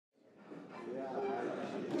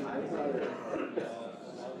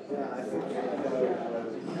All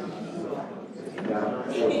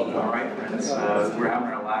right, friends. We're having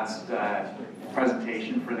our last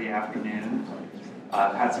presentation for the afternoon.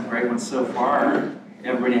 I've had some great ones so far.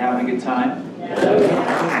 Everybody having a good time?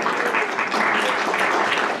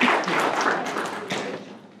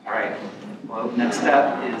 All right. Well, next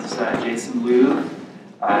up is Jason Louv.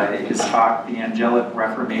 His talk, The Angelic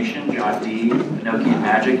Reformation, John Dee, Enochian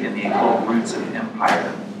Magick, and the Occult Roots of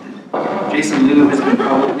Empire. Jason Louv has been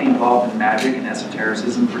publicly involved in magic and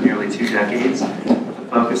esotericism for nearly 2 decades, with a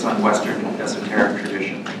focus on Western esoteric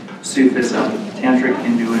tradition, Sufism, Tantric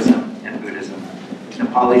Hinduism, and Buddhism,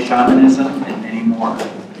 Nepali shamanism, and many more.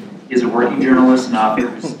 He is a working journalist and author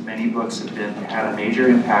whose many books have had a major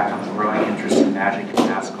impact on the growing interest in magic and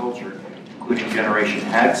mass culture, including Generation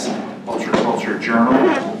Hex, Ultra Culture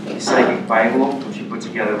Journal, the Psychic Bible, which he put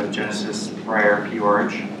together with Genesis Briar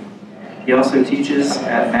Peorge. He also teaches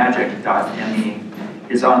at magick.me,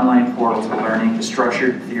 his online portal to learning the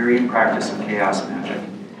structured theory and practice of chaos magic.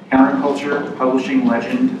 Counterculture, publishing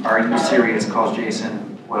legend, Are You Serious? Calls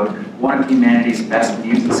Jason, quote, one of humanity's best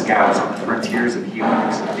mutant scouts on the frontiers of human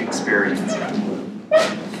experience.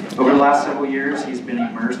 Over the last several years, he's been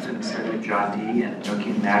immersed in the study of John Dee and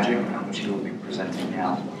Enochian Magick, which he will be presenting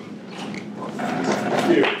now. Thank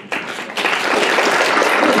you.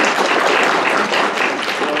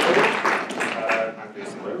 I'm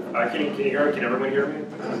Jason Louv. Can you hear me? Can everyone hear me?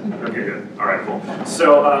 Okay, good. All right, cool.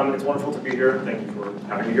 So it's wonderful to be here. Thank you for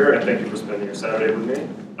having me here, and thank you for spending your Saturday with me.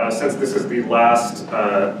 Since this is the last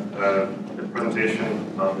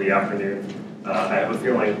presentation of the afternoon, I have a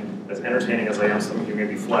feeling, as entertaining as I am, some of you may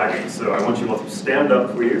be flagging. So I want you all to stand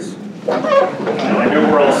up, please. And I know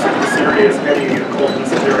we're all super serious, any occult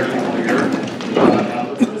esoteric people here.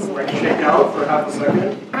 Let's just like shake out for half a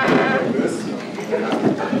second, like this.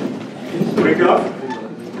 Wake up.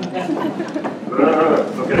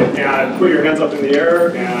 Okay, and put your hands up in the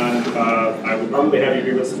air, and I would normally have you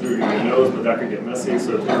do this through your nose, but that could get messy,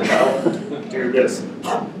 so think about, do this.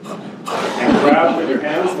 And grab with your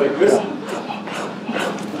hands like this.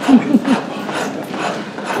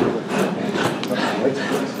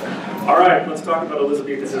 All right, let's talk about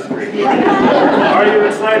Elizabethan history. Are you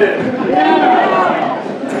excited? Yeah.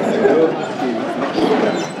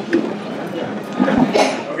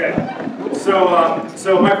 Okay,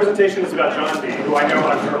 so my presentation is about John Dee, who I know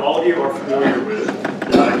I'm sure all of you are familiar with.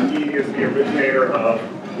 He is the originator of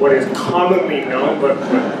what is commonly known, but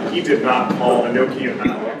what he did not call Enochian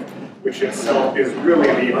Magick, which itself is really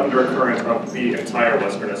the undercurrent of the entire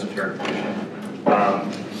Western esoteric tradition.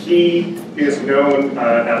 He is known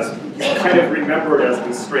as, he's kind of remembered as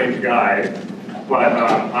this strange guy, but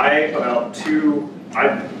I've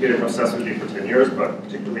been obsessed with him for 10 years, but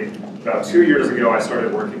particularly about 2 years ago, I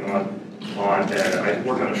started working on I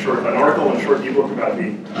worked on an article and a short ebook about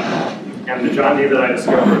Dee. And the John Dee that I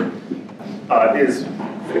discovered is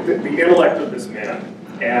the intellect of this man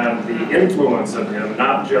and the influence of him,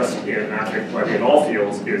 not just in magic, but in all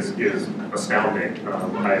fields, is astounding.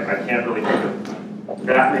 I can't really think of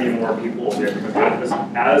that many more people that have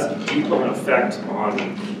as deep of an effect on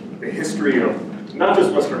the history of not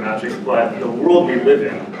just Western magic, but the world we live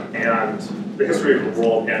in and the history of the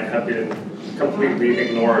world, and have been completely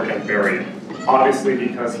ignored and buried. Obviously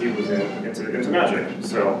because he was into magic,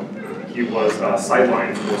 so he was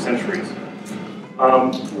sidelined for centuries.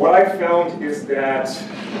 What I found is that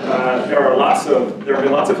there have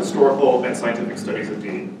been lots of historical and scientific studies of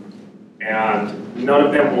Dee, and none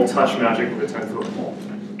of them will touch magic with a 10-foot pole.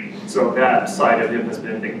 So that side of him has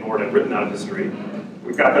been ignored and written out of history.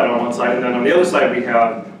 We've got that on one side, and then on the other side we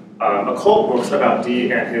have occult books about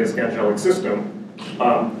Dee and his angelic system.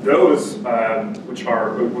 Those, which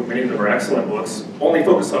are, many of them are excellent books, only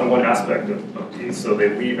focus on one aspect of Dee, so they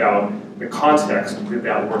leave out the context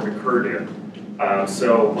that work occurred in.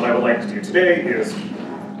 So what I would like to do today is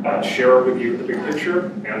share with you the big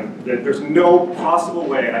picture, and there's no possible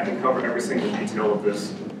way I can cover every single detail of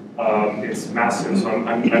this. It's massive, so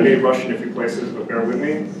I may rush in a few places, but bear with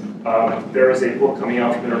me. There is a book coming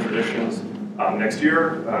out from Inner Traditions next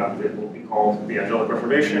year. It will be called The Angelic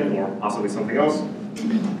Reformation, or possibly something else.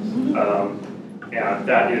 And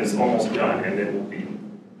that is almost done, and it will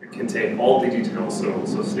contain all the details,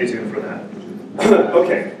 so stay tuned for that.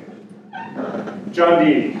 Okay. John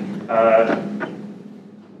Dee.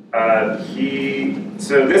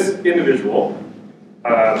 So this individual,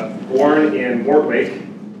 born in Mortlake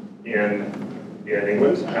in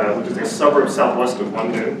England, which is a suburb southwest of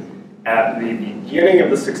London, at the beginning of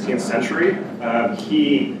the 16th century.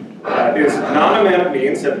 He is not a man of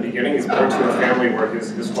means at the beginning. He's born to a family where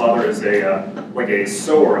his father is like a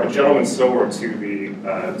sewer, a gentleman sewer to the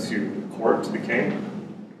court, to the king.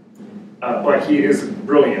 but he is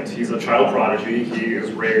brilliant. He's a child prodigy. He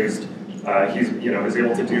is raised, is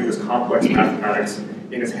able to do this complex mathematics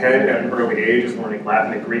in his head at an early age. He's learning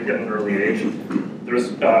Latin and Greek at an early age.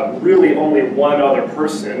 There's really only one other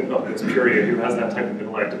person of this period who has that type of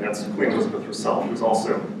intellect, and that's Queen Elizabeth herself, who's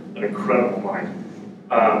also an incredible mind.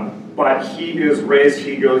 But he is raised,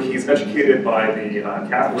 he's educated by the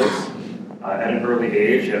Catholics at an early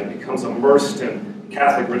age and becomes immersed in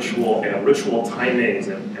Catholic ritual and ritual timings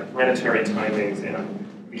and planetary timings and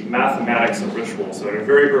the mathematics of ritual. So at a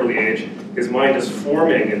very early age, his mind is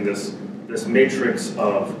forming in this matrix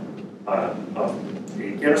of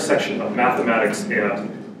the intersection of mathematics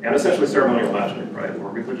and essentially ceremonial magic, right, or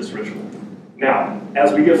religious ritual. Now,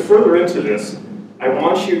 as we get further into this, I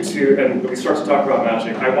want you to, and when we start to talk about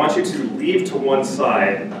magic, I want you to leave to one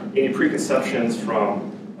side any preconceptions from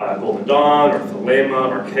Golden Dawn, or Thelema,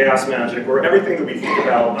 or Chaos Magic, or everything that we think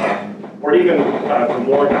about, or even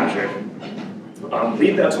Grimoire Magic.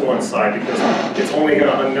 Leave that to one side because it's only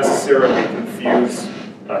going to unnecessarily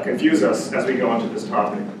confuse us as we go into this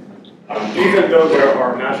topic. Even though there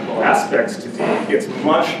are magical aspects to Dee, it's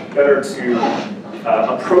much better to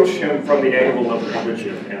approach him from the angle of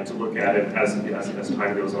religion and to look at it as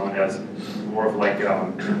time goes on as more of like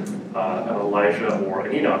an Elijah or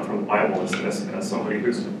an Enoch from the Bible as somebody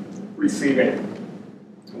who's receiving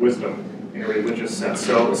wisdom in a religious sense.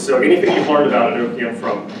 So anything you've learned about Enochian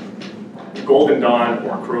from Golden Dawn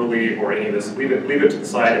or Crowley or any of this, leave it to the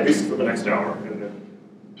side at least for the next hour, and then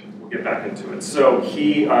we'll get back into it. So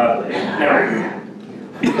he now.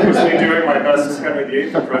 Personally doing my best Henry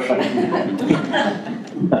VIII impression.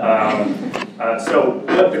 So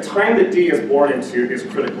the time that Dee is born into is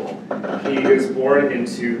critical. He is born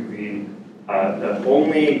into the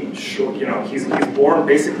only, he's born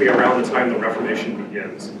basically around the time the Reformation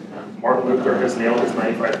begins. Martin Luther has nailed his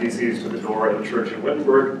 95 Theses to the door of the church in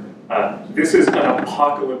Wittenberg. This is an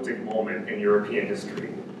apocalyptic moment in European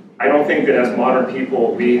history. I don't think that as modern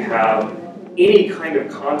people we have any kind of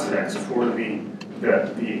context for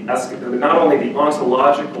not only the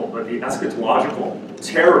ontological, but the eschatological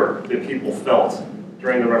terror that people felt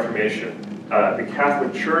during the Reformation. The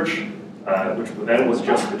Catholic Church, which then was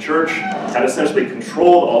just the church, had essentially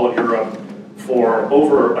controlled all of Europe for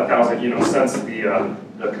over 1,000 years, since the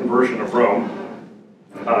conversion of Rome.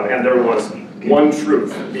 And there was one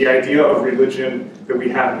truth. The idea of religion that we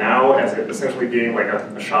have now as it essentially being like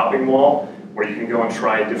a shopping mall, where you can go and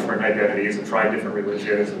try different identities and try different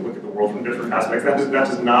religions and look at the world from different aspects. That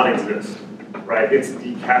does not exist, right? It's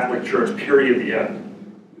the Catholic Church, period, the end.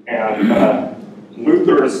 And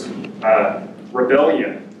Luther's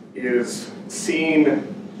rebellion is seen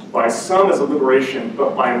by some as a liberation,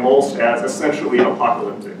 but by most as essentially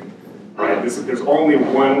apocalyptic, right? There's only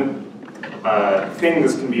one thing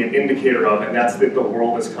this can be an indicator of, and that's that the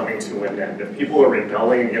world is coming to an end. If people are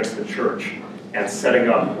rebelling against the church, and setting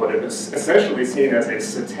up what is essentially seen as a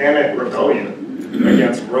satanic rebellion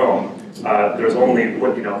against Rome. There's only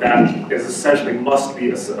that is essentially must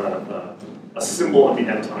be a symbol of the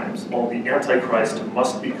end times. Well, the Antichrist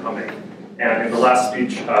must be coming. And in the last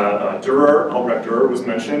speech, Albrecht Dürer was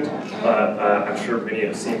mentioned. I'm sure many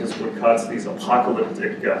have seen his woodcuts, these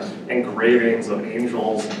apocalyptic engravings of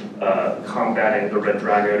angels combating the red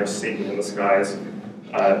dragon or Satan in the skies.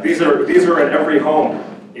 These are in every home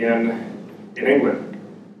in England,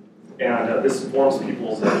 and this forms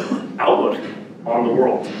people's outlook on the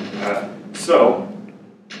world.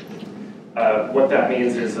 What that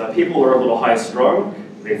means is people are a little high-strung.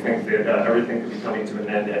 They think that everything could be coming to an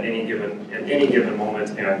end at any given moment,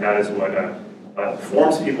 and that is what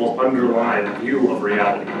forms people's underlying view of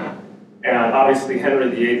reality. And obviously, Henry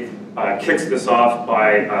VIII kicks this off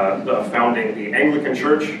by founding the Anglican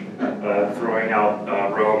Church, throwing out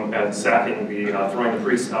Rome and throwing the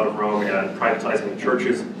priests out of Rome and privatizing the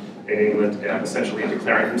churches in England, and essentially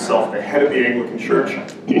declaring himself the head of the Anglican Church.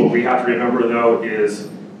 What we have to remember, though, is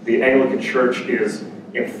the Anglican Church is,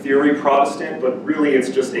 in theory, Protestant, but really it's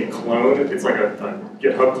just a clone. It's like a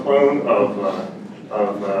GitHub clone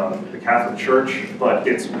of the Catholic Church, but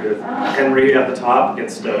it's with Henry at the top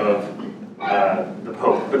instead of the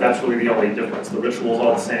Pope. But that's really the only difference. The ritual is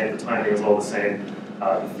all the same, the timing is all the same,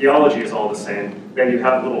 the theology is all the same. Then you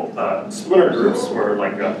have little splinter groups where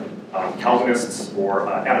like Calvinists or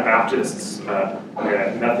Anabaptists,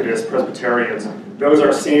 Methodists, Presbyterians, those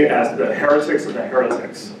are seen as the heretics of the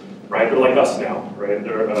heretics, right? They're like us now, right? They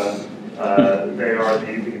are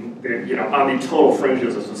on the total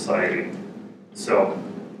fringes of society. So,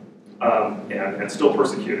 and still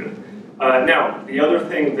persecuted. Now, the other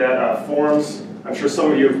thing that forms, I'm sure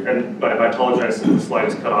some of you, and I apologize if the slide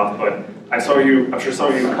is cut off, but I'm sure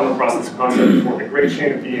some of you have come across this concept before, the Great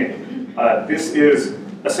Chain of Being. This is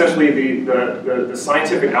essentially the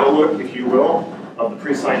scientific outlook, if you will, of the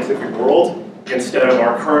pre-scientific world, instead of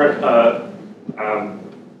our current,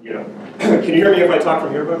 you know, can you hear me if I talk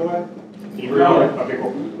from here, by the way? Can you hear me? Okay,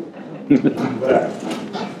 cool.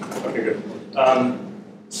 Okay, good.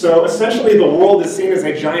 So essentially the world is seen as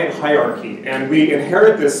a giant hierarchy, and we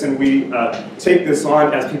inherit this and we take this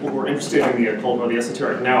on as people who are interested in the occult or the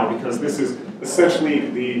esoteric now, because this is essentially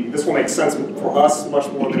this will make sense for us much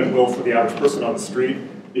more than it will for the average person on the street,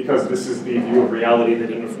 because this is the view of reality that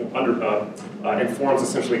informs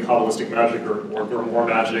essentially Kabbalistic magic or more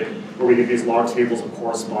magic, where we get these long tables of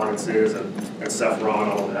correspondences and Sephiron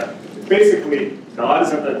and all of that. Basically, God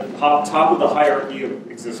is at the top of the hierarchy of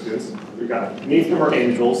existence. We've got beneath him are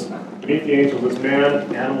angels. Beneath the angels is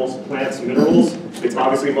man, animals, plants, minerals. It's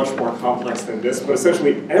obviously much more complex than this, but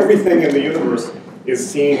essentially everything in the universe is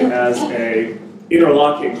seen as a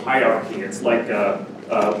interlocking hierarchy. It's like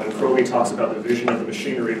when Crowley talks about the vision of the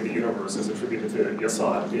machinery of the universe is attributed to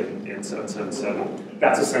Yesod in 777.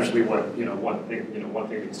 That's essentially what one thing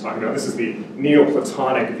he's talking about. This is the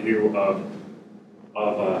Neoplatonic view of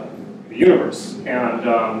the universe, and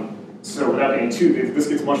so without being this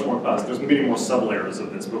gets much more complex. There's many more sub-layers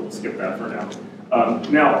of this, but we'll skip that for now.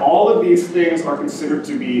 Now, all of these things are considered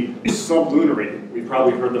to be sublunary. We've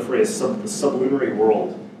probably heard the phrase the sublunary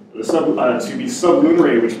world. To be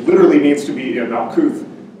sublunary, which literally means to be in Malkuth,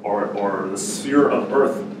 or the sphere of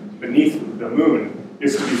Earth beneath the moon,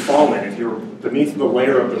 is to be fallen. If you're beneath the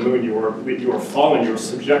layer of the moon, you are fallen. You are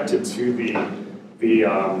subjected to the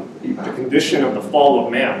condition of the fall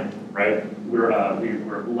of man. Right? We've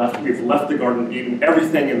left the Garden of Eden.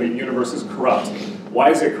 Everything in the universe is corrupt. Why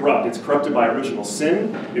is it corrupt? It's corrupted by original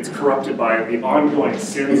sin. It's corrupted by the ongoing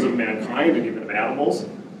sins of mankind and even of animals.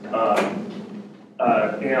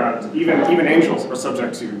 And even angels are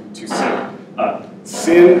subject to sin.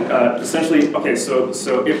 Sin, essentially, okay, so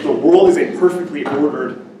if the world is a perfectly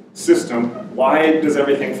ordered system, why does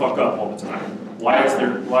everything fuck up all the time? Why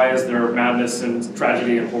is there madness and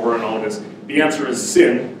tragedy and horror and all of this? The answer is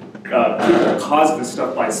sin. People cause this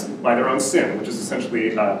stuff by their own sin, which is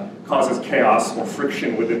essentially causes chaos or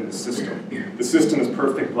friction within the system. The system is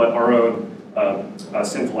perfect, but our own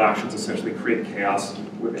sinful actions essentially create chaos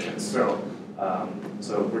within it. So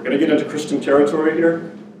we're going to get into Christian territory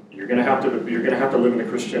here. You're going to have to live in a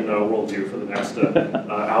Christian worldview for the next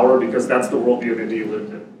hour, because that's the worldview that Dee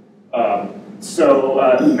lived in. So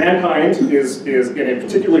mankind is in a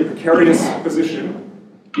particularly precarious position,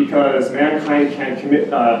 because mankind can commit,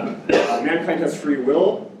 mankind has free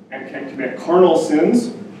will and can commit carnal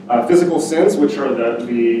sins, physical sins, which are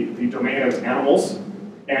the domain of animals,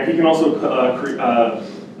 and he can also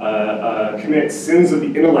commit sins of the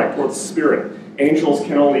intellect or the spirit. Angels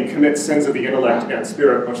can only commit sins of the intellect and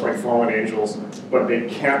spirit, much like fallen angels, but they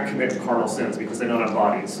can't commit carnal sins because they don't have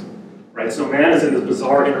bodies. Right? So man is in this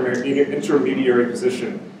bizarre intermediary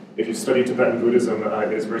position. If you study Tibetan Buddhism,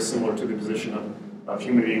 it is very similar to the position of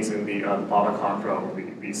human beings in the Baba Chakra, or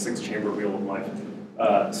the six-chamber wheel of life.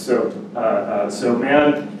 So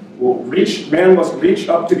man must reach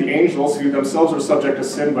up to the angels, who themselves are subject to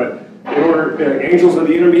sin, but angels are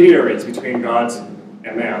the intermediaries between gods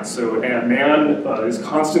and man. So man is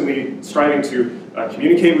constantly striving to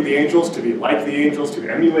communicate with the angels, to be like the angels, to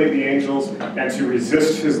emulate the angels, and to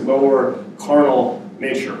resist his lower carnal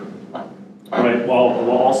nature, right? While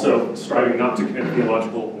also striving not to commit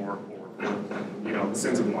theological or the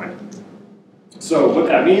sins of the mind. So what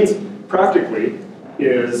that means practically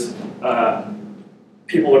is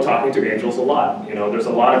people are talking to angels a lot. There's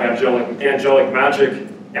a lot of angelic magic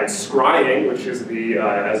and scrying, which is the,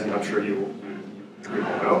 as I'm sure you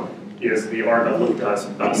know, is the art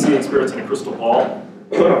of seeing spirits in a crystal ball.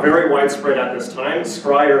 Very widespread at this time.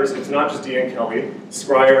 Scryers, it's not just Dee and Kelly.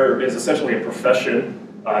 Scryer is essentially a profession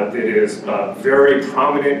that is very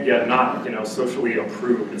prominent, yet not socially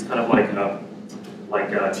approved. It's kind of like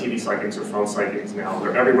TV sightings or phone sightings now.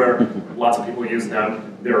 They're everywhere. Lots of people use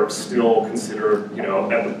them. They're still considered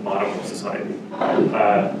at the bottom of society.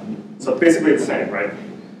 So basically the same, right?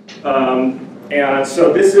 And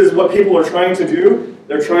so this is what people are trying to do.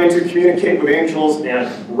 They're trying to communicate with angels and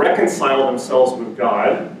reconcile themselves with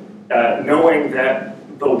God, knowing that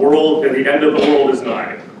the world and the end of the world is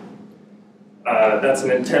nigh. That's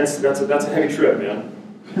a heavy trip, man.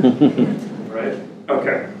 Right?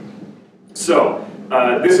 Okay. So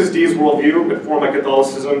this is Dee's worldview with formal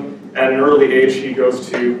Catholicism. At an early age, he goes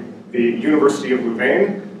to the University of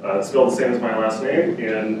Louvain, spelled the same as my last name,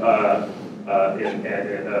 in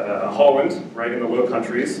Holland, right in the Low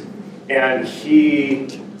Countries. And he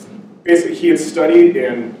had studied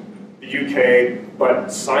in the UK,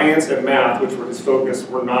 but science and math, which were his focus,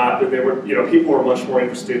 were not. They were, people were much more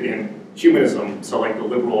interested in humanism, so like the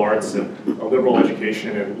liberal arts and liberal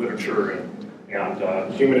education and literature and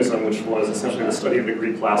humanism, which was essentially the study of the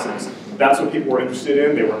Greek classics. That's what people were interested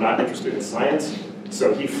in. They were not interested in science.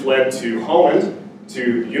 So he fled to Holland,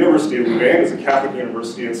 to the University of Louvain. It's a Catholic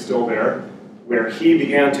university, it's still there, where he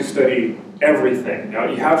began to study everything. Now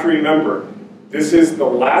you have to remember, this is the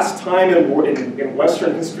last time in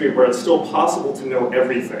Western history where it's still possible to know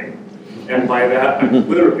everything. And by that,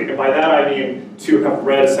 literally, and by that I mean to have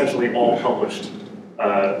read essentially all published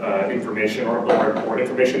information or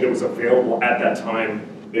information that was available at that time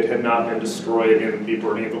that had not been destroyed in the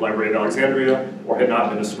burning of the Library of Alexandria or had not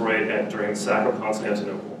been destroyed during the sack of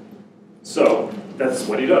Constantinople. So that's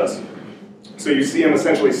what he does. So you see him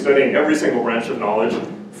essentially studying every single branch of knowledge,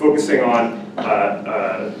 focusing on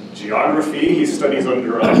geography. He studies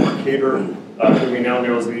under Mercator, who we now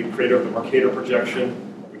know as the creator of the Mercator projection,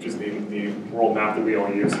 which is the world map that we all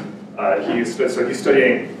use. So he's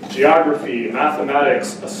studying geography,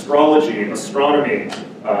 mathematics, astrology, astronomy,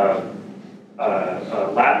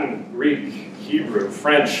 Latin, Greek, Hebrew,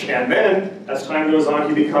 French, and then as time goes on,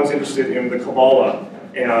 he becomes interested in the Kabbalah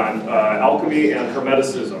and alchemy and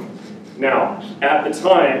Hermeticism. Now, at the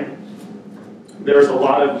time, there's a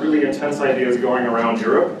lot of really intense ideas going around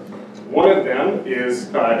Europe. One of them is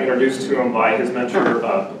introduced to him by his mentor,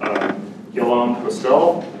 Guillaume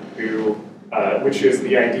Postel, which is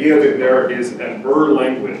the idea that there is an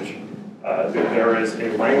language, that there is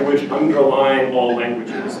a language underlying all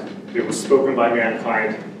languages that was spoken by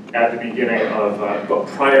mankind at the beginning of, but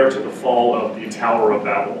prior to the fall of the Tower of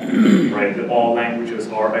Babel, right? That all languages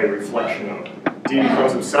are a reflection of. Dee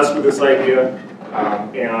becomes obsessed with this idea,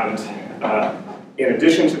 and in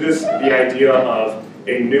addition to this, the idea of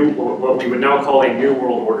a new, what we would now call a new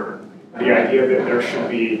world order. The idea that there should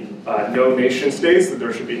be no nation states, that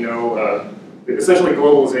there should be no, essentially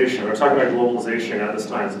globalization. We're talking about globalization at this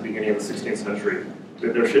time, it's the beginning of the 16th century.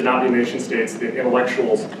 That there should not be nation states, that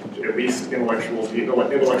intellectuals, at least intellectuals, the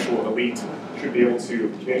intellectual elite, should be able to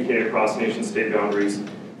communicate across nation-state boundaries.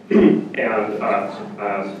 And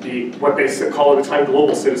what they call at the time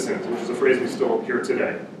global citizens, which is a phrase we still hear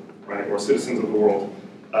today, right? Or citizens of the world.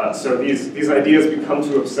 So these ideas become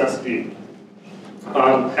to obsess Dee.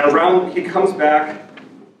 He comes back,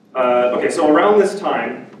 so around this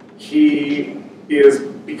time, he is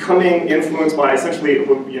becoming influenced by essentially,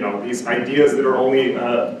 these ideas that are only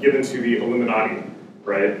given to the Illuminati,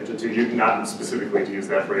 right? Not specifically to use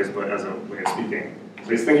that phrase, but as a way of speaking. So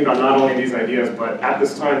he's thinking about not only these ideas, but at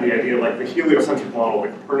this time, the idea like the heliocentric model, the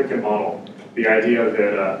Copernican model, the idea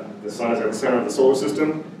that the sun is at the center of the solar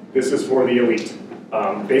system, this is for the elite.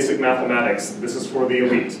 Basic mathematics, this is for the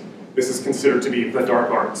elite. This is considered to be the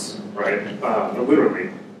dark arts, right? Literally.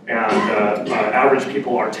 And average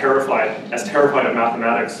people are terrified of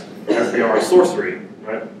mathematics as they are of sorcery,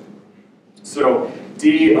 right? So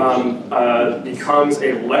Dee becomes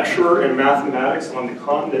a lecturer in mathematics on the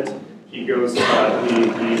continent. He goes, he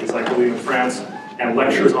is, I believe, in France, and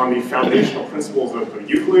lectures on the foundational principles of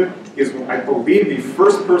Euclid. He is, I believe, the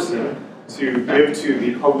first person to give to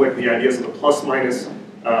the public the ideas of the plus-minus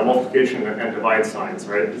multiplication and divide signs,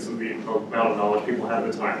 right? This is the amount of knowledge people had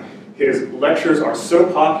at the time. His lectures are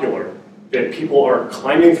so popular that people are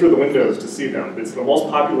climbing through the windows to see them. It's the most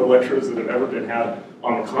popular lectures that have ever been had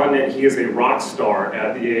on the continent. He is a rock star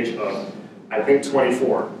at the age of, I think,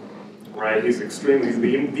 24, right? He's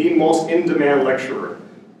the most in-demand lecturer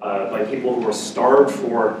by people who are starved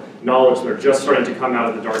for knowledge that are just starting to come out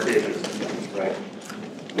of the dark ages, right?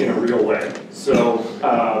 In a real way. So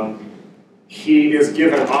he is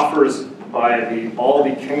given offers by all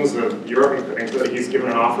the kings of Europe, including he's given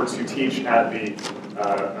an offer to teach at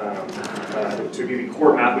to be the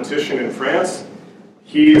court mathematician in France.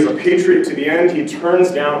 He is a patriot to the end. He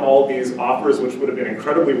turns down all these offers, which would have been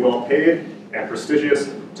incredibly well paid and prestigious,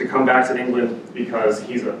 to come back to England because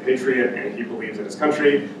he's a patriot and he believes in his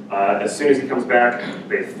country. As soon as he comes back,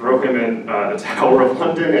 they throw him in the Tower of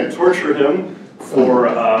London and torture him for,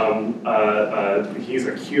 he's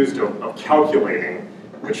accused of calculating,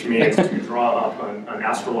 which means to draw up an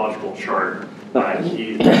astrological chart.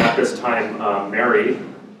 At this time, Mary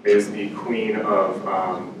is the Queen of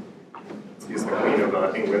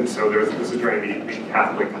England. So this is during the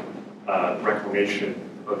Catholic Reclamation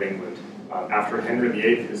of England. After Henry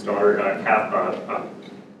VIII, his daughter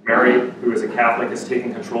Mary, who is a Catholic, is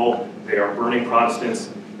taking control. They are burning Protestants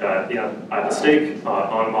at the stake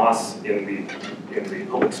en masse in the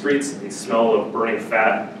public streets. The smell of burning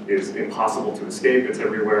fat is impossible to escape. It's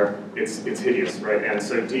everywhere. It's hideous, right? And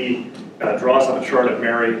so Dee draws up a chart of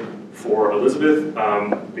Mary for Elizabeth.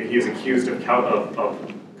 He is accused of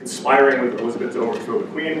conspiring with Elizabeth to overthrow the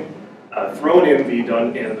Queen, thrown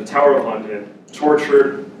in the Tower of London,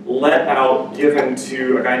 tortured, let out, given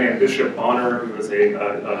to a guy named Bishop Bonner, who is a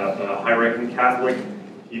high-ranking Catholic.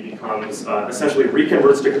 He becomes, essentially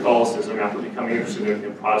reconverts to Catholicism after becoming interested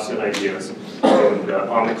in Protestant ideas and,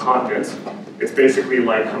 on the continent. It's basically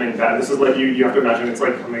like coming back. This is like, you have to imagine, it's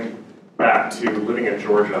like coming back to living in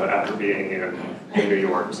Georgia after being in New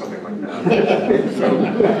York or something like that. So,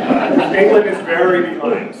 England is very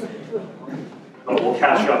behind. But we'll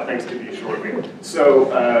catch up thanks to these shortly.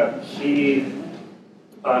 So he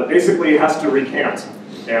basically has to recant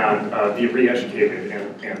and be re-educated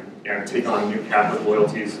and take on new Catholic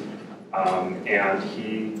loyalties. But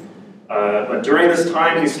during this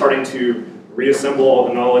time, he's starting to reassemble all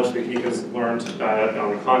the knowledge that he has learned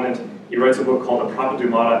on the continent. He writes a book called the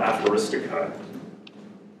Propagmata Aphoristica,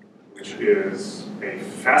 which is a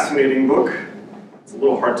fascinating book. It's a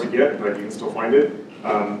little hard to get, but you can still find it.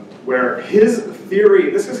 Where his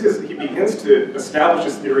theory, he begins to establish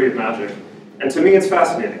his theory of magic. And to me, it's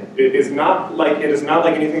fascinating. It is not like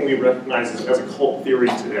anything we recognize as a cult theory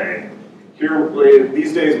today. Here,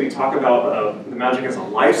 these days, we talk about the magic as a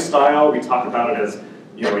lifestyle. We talk about it as,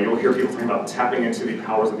 you'll hear people talking about tapping into the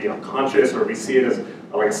powers of the unconscious, or we see it as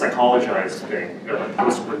like a psychologized thing,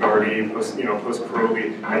 post-Regardie,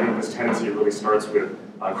 post-Crowley. I think this tendency really starts with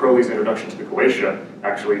Crowley's introduction to the Goetia,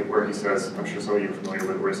 actually, where he says, I'm sure some of you are familiar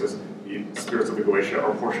with, where he says, the spirits of the Goetia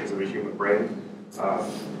are portions of the human brain.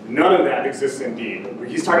 None of that exists in Dee.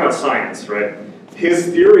 He's talking about science, right? His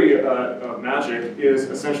theory of magic is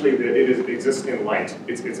essentially that it exists in light.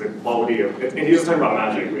 It's a quality of, and he's just talking about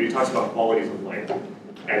magic, but he talks about qualities of light.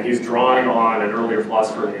 And he's drawing on an earlier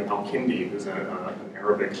philosopher named Al-Kindi, who's an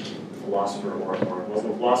Arabic philosopher or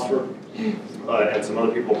Muslim philosopher, and some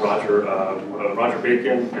other people, Roger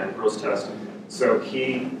Bacon and Grosseteste. So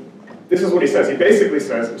this is what he says. He basically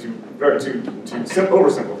says, to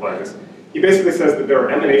oversimplify this, he basically says that there are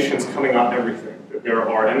emanations coming off everything. That there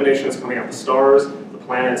are emanations coming off the stars, the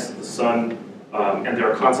planets, the sun, and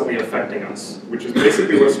they're constantly affecting us, which is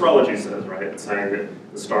basically what astrology says, right? It's saying that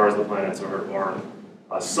the stars, the planets are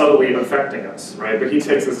subtly affecting us, right? But he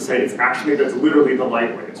takes this to say that's literally the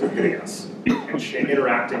light waves are hitting us and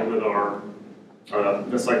interacting with our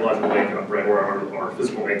the psychological makeup, right, or our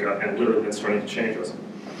physical makeup, and literally it's starting to change us.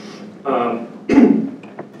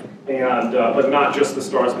 But not just the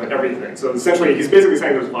stars, but everything. So essentially, he's basically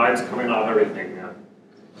saying there's vibes coming off everything, man.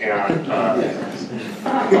 And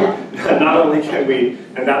not only can we,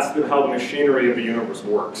 and that's how the machinery of the universe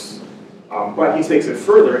works. But he takes it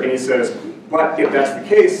further and he says, but if that's the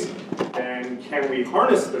case, then can we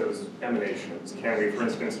harness those emanations? Can we, for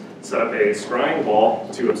instance, set up a scrying ball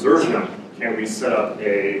to observe them? Can we set up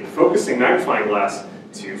a focusing magnifying glass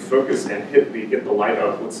to focus and hit the light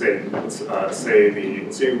of, let's say you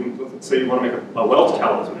want to make a wealth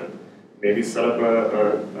talisman. Maybe set up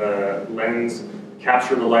a lens,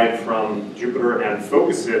 capture the light from Jupiter, and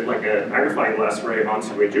focus it like a magnifying glass ray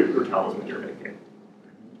onto a Jupiter talisman you're making.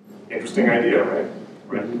 Interesting idea, right?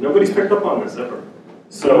 Nobody's picked up on this ever.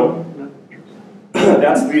 So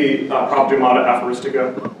that's the Propagmata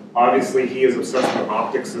Aphoristica. Obviously, he is obsessed with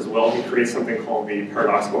optics as well. He creates something called the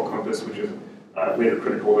paradoxical compass, which is later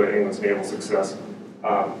critical to England's naval success.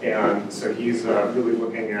 And so he's really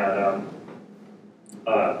looking at,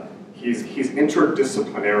 he's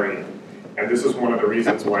interdisciplinary. And this is one of the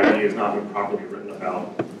reasons why he has not been properly written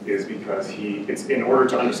about, is because it's in order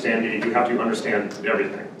to understand it, you have to understand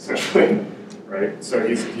everything, essentially. Right? So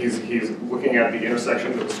he's looking at the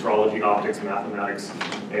intersections of astrology, optics, mathematics,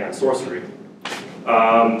 and sorcery.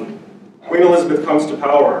 Queen Elizabeth comes to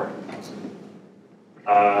power.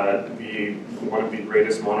 One of the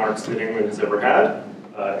greatest monarchs that England has ever had,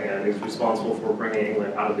 and is responsible for bringing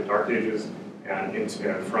England out of the Dark Ages and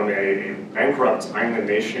from a bankrupt island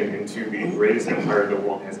nation into the greatest empire the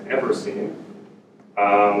world has ever seen.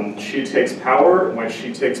 She takes power. When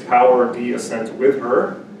she takes power, Dee ascends with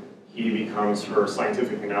her. He becomes her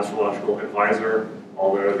scientific and astrological advisor,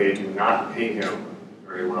 although they do not pay him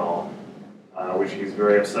very well, which he's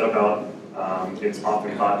very upset about. It's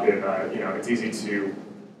often thought that, it's easy to,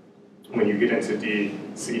 when you get into Dee,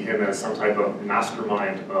 see him as some type of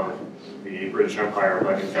mastermind of the British Empire,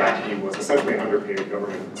 but in fact he was essentially an underpaid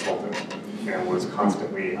government consultant and was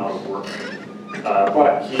constantly out of work.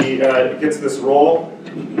 But he gets this role.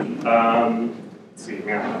 Let's see,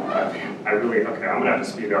 man, I'm gonna have to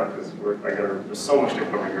speed up because there's so much to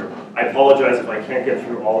cover here. I apologize if I can't get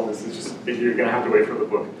through all of this. It's just, you're gonna have to wait for the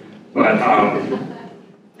book. But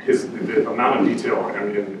the amount of detail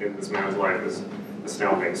in this man's life is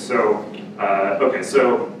astounding. So,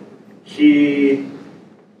 so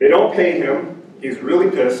They don't pay him. He's really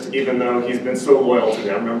pissed, even though he's been so loyal to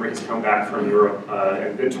them. Remember, he's come back from Europe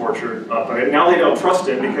and been tortured. But now they don't trust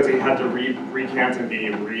him because he had to recant and be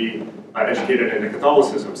re-educated into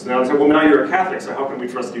Catholicism. So now they say, well, now you're a Catholic, so how can we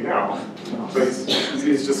trust you now? So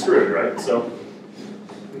he's just screwed, right? So,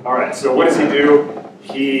 all right, so what does he do?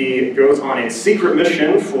 He goes on a secret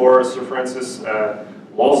mission for Sir Francis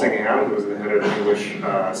Walsingham, who was the head of the English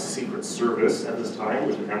Secret Service at this time,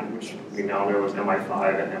 which we now know as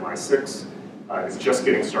MI5 and MI6. It's just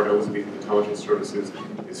getting started. Elizabethan intelligence services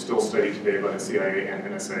is still studied today by the CIA and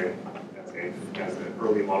NSA as an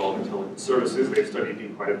early model of intelligence services. They've studied D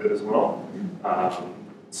quite a bit as well.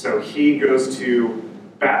 So he goes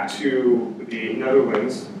back to the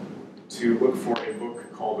Netherlands to look for a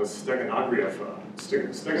book called the Steganographia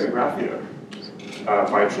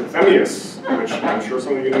by Trithemius, which I'm sure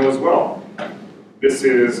some of you know as well. This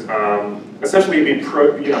is essentially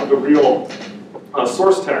the real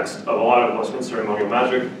source text of a lot of Western ceremonial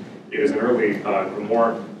magic. It is an early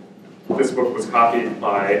grimoire. This book was copied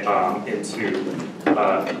by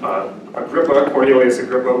Agrippa. Cornelius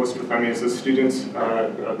Agrippa was Trithemius' student.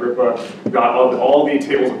 Agrippa got all the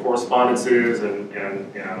tables of correspondences and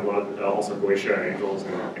a lot of also Goetia and angels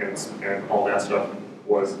and all that stuff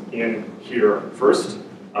was in here first.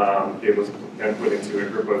 It was then put into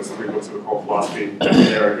Agrippa's 3 books of occult philosophy. From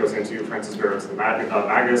there it goes into Francis Barrett's The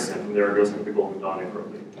Magus, and from there it goes into the Golden Dawn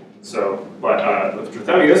inquiry. So, but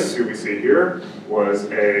Trithemius, who we see here, was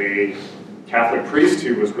a Catholic priest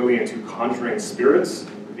who was really into conjuring spirits.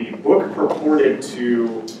 The book purported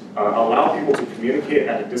to allow people to communicate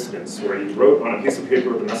at a distance, where you wrote on a piece of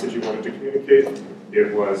paper the message you wanted to communicate.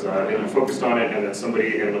 It was, and you focused on it, and then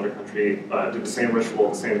somebody in another country did the same ritual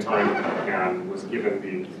at the same time and was given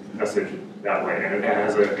the message that way. And it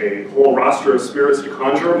has a whole roster of spirits to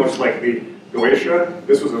conjure, much like the Goetia.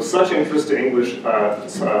 This was of such interest to English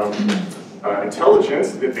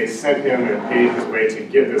intelligence that they sent him and paid his way to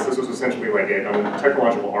get this. This was essentially like a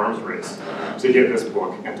technological arms race to get this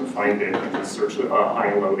book and to find it and to search high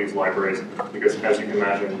and low these libraries, because as you can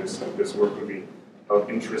imagine, this work would be of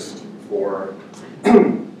interest for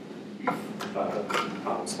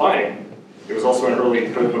spying. It was also an early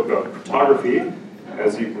book of cryptography.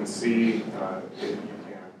 As you can see, you can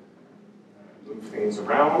move things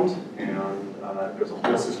around, and there's a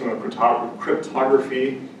whole system of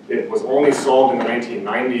cryptography. It was only solved in the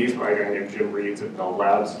 1990s by a guy named Jim Reeds at Bell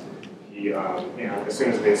Labs. And as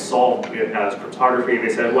soon as they solved it as cryptography, they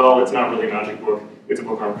said, well, it's not really a magic book, it's a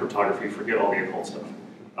book on cryptography, forget all the occult stuff.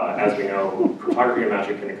 As we know, cryptography and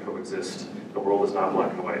magic can coexist. The world is not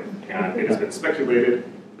black and white. And it has been speculated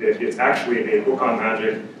that it's actually a book on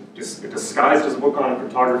magic, disguised as a book on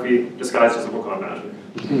cryptography, disguised as a book on magic.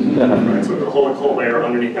 Right, so the whole occult layer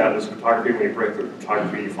underneath that is cryptography. When you break through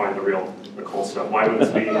cryptography, you find the real occult stuff. Why would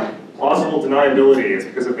this be plausible deniability? It's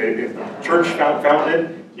because if the church found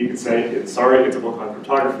it, you could say, sorry, it's a book on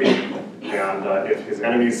cryptography. And if his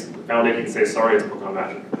enemies found it, he could say, sorry, it's a book on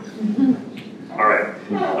magic. All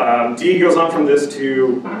right. Dee goes on from this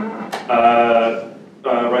to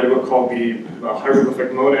write a book called the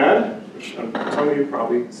Hieroglyphic Monad, which some of you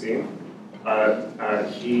probably seen.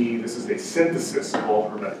 This is a synthesis of all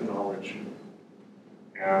Hermetic knowledge.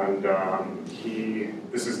 And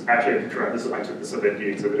this is actually a picture. I took this at the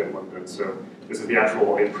exhibit in London. So this is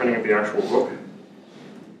a printing of the actual book.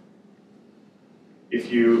 If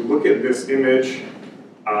you look at this image,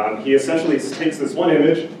 he essentially takes this one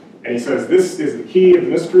image and he says, this is the key of the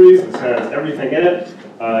mysteries. This has everything in it.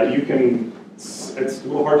 It's a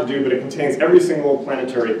little hard to do, but it contains every single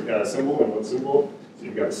planetary symbol in one symbol. So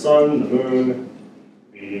you've got the sun, the moon,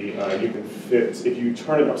 you can fit, if you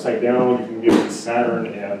turn it upside down, you can get Saturn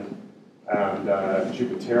and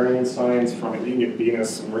Jupiterian signs from it. You can get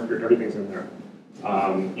Venus, Mercury, everything's in there.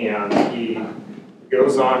 And he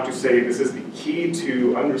goes on to say this is the key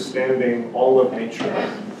to understanding all of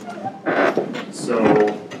nature. So,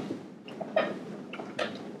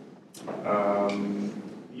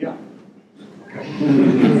 yeah.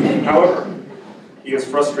 However, he is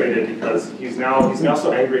frustrated because he's now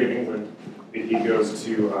so angry in England that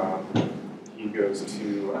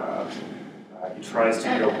he tries to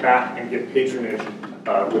go back and get patronage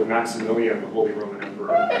with Maximilian, the Holy Roman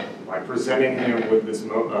Emperor, by presenting him with this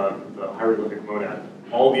the hieroglyphic monad.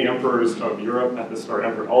 All the emperors of Europe at this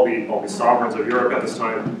time, all the sovereigns of Europe at this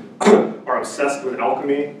time are obsessed with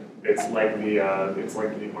alchemy. It's like the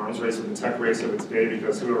arms race or the tech race of its day,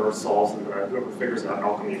 because whoever figures out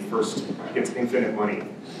alchemy first gets infinite money,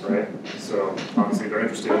 right? So obviously they're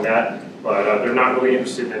interested in that. but they're not really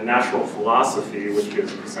interested in natural philosophy, which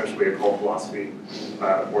is essentially occult philosophy,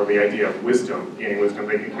 or the idea of wisdom, gaining wisdom.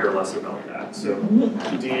 They could care less about that. So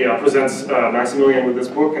Dee presents Maximilian with this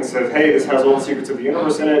book and says, hey, this has all the secrets of the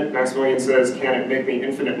universe in it. Maximilian says, can it make me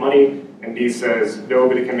infinite money? And Dee says, no,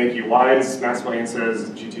 but it can make you wise. Maximilian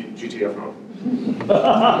says, GTFO.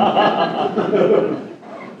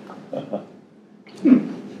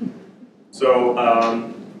 So,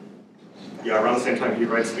 yeah, around the same time he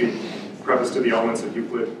writes the preface to the Elements of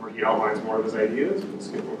Euclid, where he outlines more of his ideas. We'll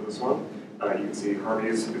skip over this one. You can see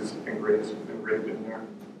Hermes is engraved in there.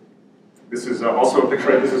 This is also a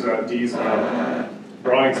picture. This is Dee's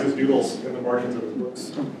drawings, his doodles in the margins of his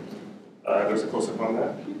books. There's a close-up on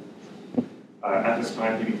that. At this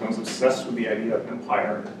time, he becomes obsessed with the idea of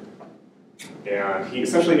empire. And he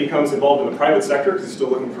essentially becomes involved in the private sector because he's still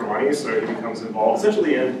looking for money, so he becomes involved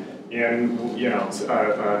essentially in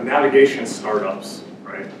navigation startups,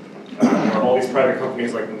 right? Where all these private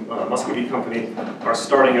companies like the Muscovy Company are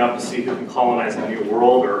starting up to see who can colonize the New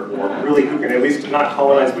World, or really who can at least not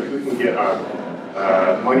colonize, but who can get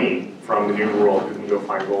money from the New World, who can go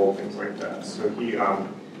find gold, things like that. So he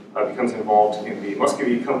becomes involved in the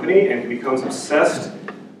Muscovy Company, and he becomes obsessed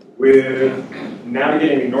with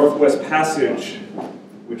navigating the Northwest Passage,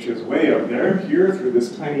 which is way up there, here through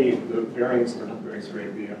this tiny, the bearings, or not bearings,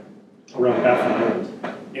 right, around Baffin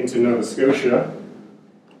into Nova Scotia.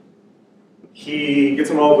 He gets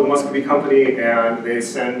involved with the Muscovy Company, and they indeed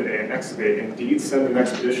send an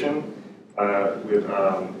expedition with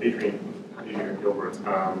Adrian Gilbert, Sir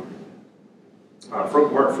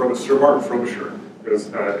Martin Frobisher,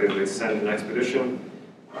 because they send an expedition.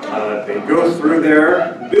 They go through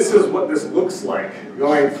there. This is what this looks like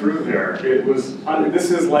going through there.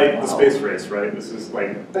 This is like the space race, right? This is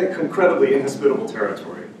like incredibly inhospitable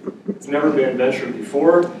territory. It's never been ventured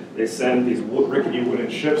before. They send these rickety wooden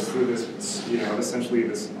ships through this, essentially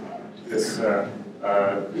this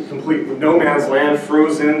complete no man's land,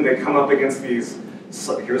 frozen. They come up against these,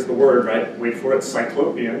 here's the word, right? Wait for it,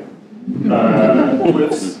 cyclopean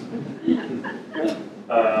cliffs.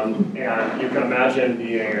 And you can imagine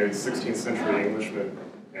being a 16th century Englishman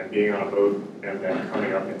and being on a boat and then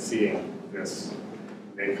coming up and seeing this.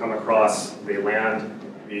 They come across, they land,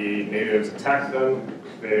 the natives attack them.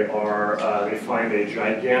 They find a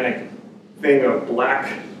gigantic thing of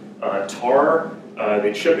black tar.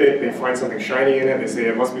 They chip it, they find something shiny in it, they say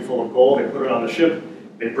it must be full of gold, they put it on the ship,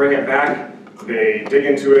 they bring it back, they dig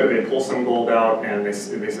into it, they pull some gold out, and they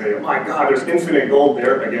say, oh my God, there's infinite gold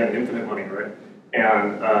there. Again, infinite money, right?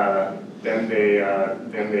 And then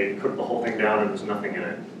they cook the whole thing down and there's nothing in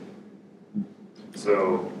it.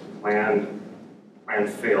 So plan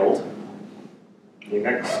failed. He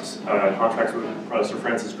next contracts with Sir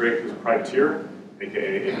Francis Drake, who's a privateer,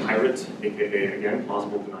 aka a pirate, aka again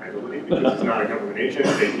plausible deniability, because he's not a government agent.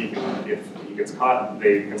 If he gets caught,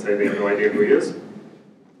 they can say they have no idea who he is.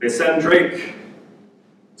 They send Drake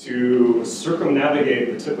to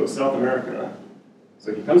circumnavigate the tip of South America.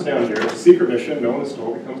 So he comes down here, it's a secret mission, no one is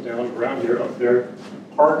told. He comes down around here, up there,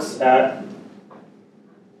 parks at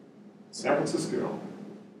San Francisco.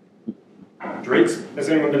 Has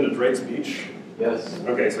anyone been to Drake's Beach? Yes.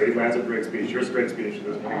 Okay, so he lands at Drake's Beach. Here's Drake's Beach.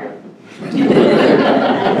 There's one again.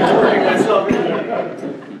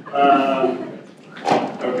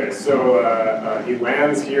 Okay, so he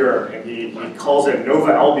lands here, and he calls it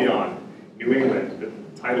Nova Albion, New England. The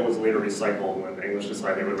title was later recycled when the English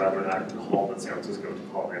decided they would rather not call it San Francisco to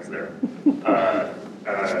colonize there.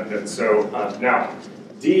 Now,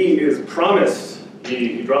 Dee is promised,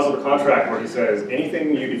 he draws up a contract where he says,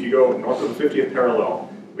 if you go north of the 50th parallel,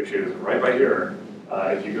 which is right by here,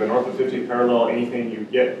 if you go north of 50th parallel, anything you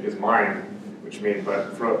get is mine, which means,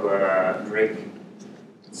 but Drake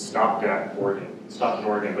stopped in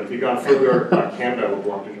Oregon, but if you'd gone further, Canada would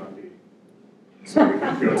belong to John Dee. So we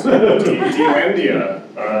could go to Dee-landia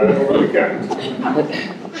over the weekend.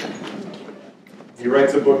 He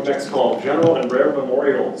writes a book next called General and Rare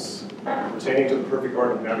Memorials Pertaining to the Perfect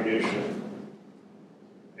Art of Navigation.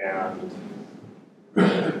 And you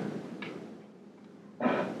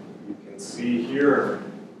can see here,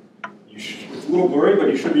 it's a little blurry, but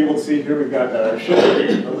you should be able to see here, we've got ship.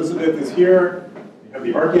 Elizabeth is here. You have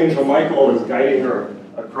the Archangel Michael is guiding her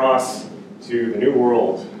across to the New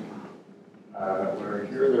World. Where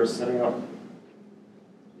here they're setting up.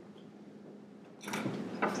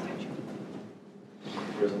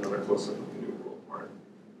 Here's another close-up of the New World part.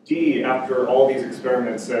 Dee, after all these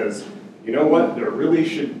experiments, says, you know what,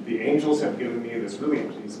 the angels have given me this really,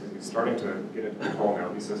 because he's starting to get into control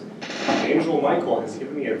now. He says, Angel Michael has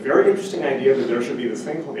given me a very interesting idea that there should be this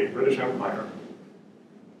thing called a British Empire.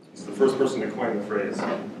 He's the first person to coin the phrase.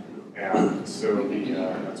 And so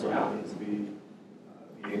that's what happens. The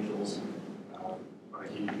angels,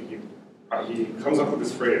 he comes up with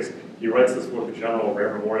this phrase. He writes this book, The General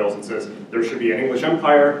Rare Memorials, and says, there should be an English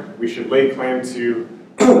empire. We should lay claim to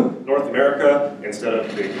North America instead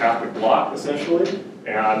of the Catholic bloc, essentially.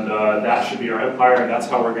 And that should be our empire, and that's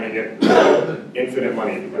how we're going to get infinite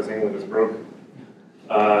money, because England is broke.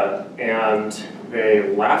 And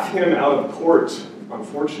they laugh him out of court,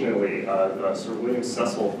 unfortunately. Sir William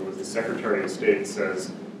Cecil, who was the Secretary of State,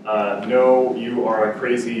 says, no, you are a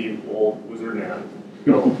crazy old wizard man.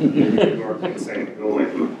 Go. You are insane. Go away.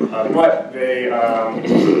 But they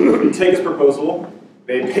take his proposal.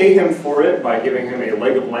 They pay him for it by giving him a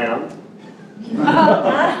leg of lamb.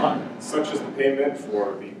 Such is the payment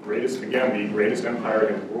for the greatest, again, the greatest empire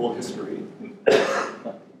in world history.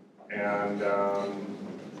 And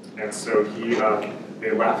so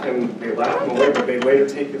they laugh him away, but they later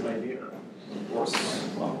take his idea, of course.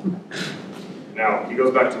 Now, he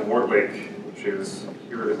goes back to Mortlake, which is,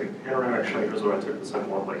 here is a panoramic shot. Here's what I took this on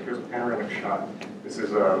Mortlake. Here's a panoramic shot. This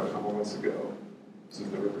is a couple months ago. This is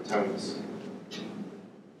the River Thames.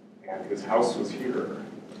 And his house was here.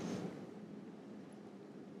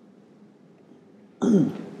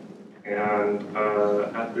 And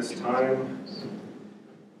at this time,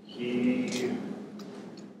 he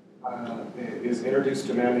is introduced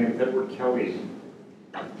to a man named Edward Kelly.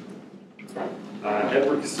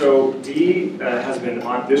 So Dee has been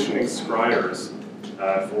auditioning scryers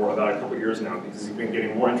for about a couple years now because he's been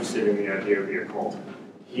getting more interested in the idea of the occult.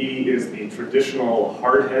 He is the traditional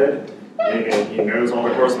hardhead, meaning he knows all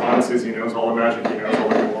the correspondences, he knows all the magic, he knows all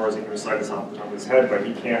the memoirs, he can recite this off the top of his head, but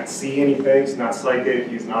he can't see anything, he's not psychic,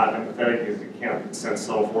 he's not empathetic, he can't sense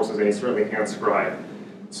subtle forces, and he certainly can't scry.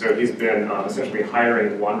 So he's been essentially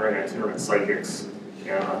hiring wandering itinerant psychics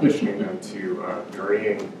and auditioning them to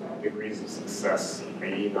varying degrees of success,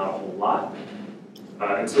 i.e. not a whole lot.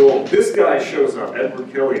 And so this guy shows up,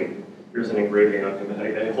 Edward Kelly. Here's an engraving of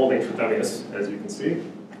him holding Trithemius, as you can see.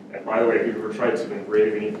 And by the way, if you've ever tried to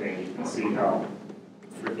engrave anything, you can see how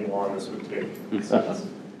freaking long this would take.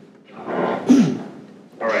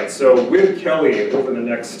 All right, so with Kelly, over the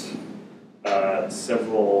next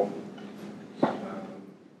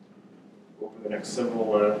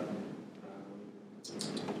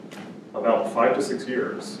about 5 to 6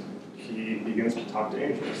 years, he begins to talk to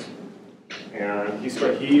angels. And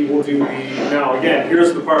he will do now again,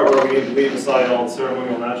 here's the part where we need to leave aside all the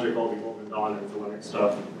ceremonial magic, all the old dawn and Thelemic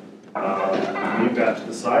stuff. Leave that to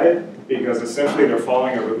the side, because essentially they're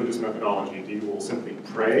following a religious methodology. Dee will simply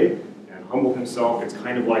pray and humble himself. It's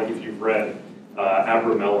kind of like if you've read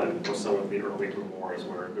Abramelin or some of the early grimoires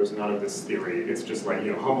where there's none of this theory. It's just like,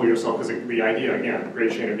 humble yourself, because the idea, again, the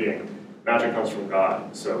great chain of being, magic comes from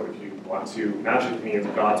God. So if you want to, magic means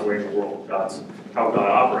God's way in the world, how God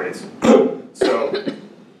operates. So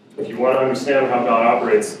if you want to understand how God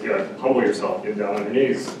operates, you gotta humble yourself, get down on your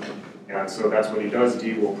knees. And so that's what he does.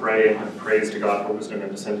 Dee will pray and praise to God for wisdom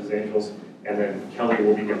and to send his angels, and then Kelly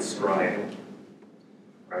will begin scrying.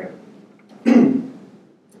 Right?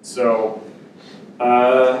 So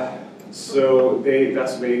they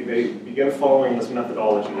begin following this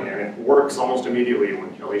methodology, and it works almost immediately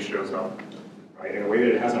when Kelly shows up, right? In a way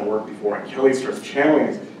that it hasn't worked before. And Kelly starts channeling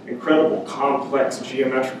these incredible, complex,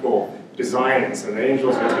 geometrical designs, and the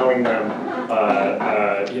angels are telling them,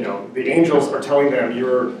 the angels are telling them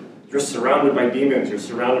you're surrounded by demons, you're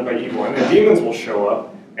surrounded by evil, and the demons will show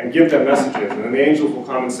up and give them messages, and then the angels will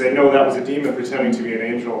come and say, no, that was a demon pretending to be an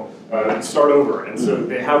angel, start over. And so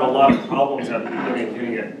they have a lot of problems at the beginning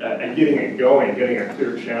getting it going, getting a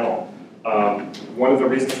clear channel. One of the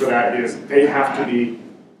reasons for that is they have to be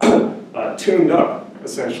tuned up,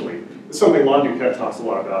 essentially. It's something Lon Duquette talks a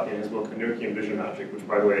lot about in his book, Enochian Magick, which,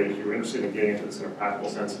 by the way, if you're interested in getting into this in a practical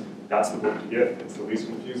sense, that's the book to get. It's the least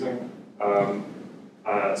confusing.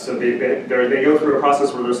 So they go through a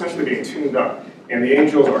process where they're essentially being tuned up, and the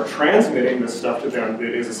angels are transmitting this stuff to them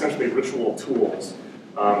that is essentially ritual tools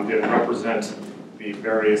that represent the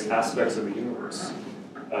various aspects of the universe.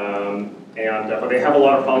 But they have a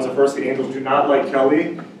lot of problems. At first, the angels do not like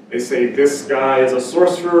Kelly. They say this guy is a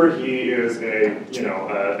sorcerer. He is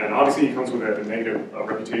and obviously he comes with a negative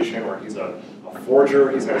reputation, or he's a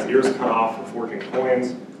forger. He's had his ears cut off for forging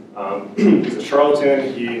coins. He's a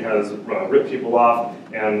charlatan. He has ripped people off,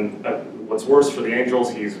 and what's worse for the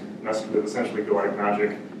angels, he's messed with essentially goetic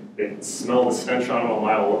magic. They smell the stench on him a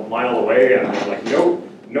mile away, and they're like, no,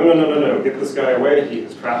 get this guy away. He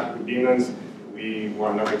has trafficked with demons. We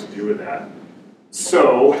want nothing to do with that.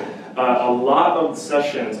 So a lot of the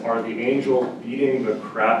sessions are the angel beating the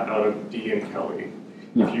crap out of Dee and Kelly.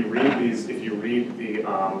 If you read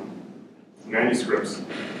manuscripts,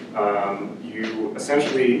 you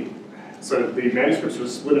essentially, so the manuscripts are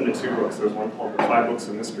split into two books. There's one called The 5 Books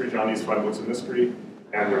of Mystery, John Dee's 5 Books of Mystery,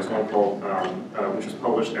 and there's one called, which was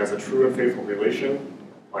published as A True and Faithful Relation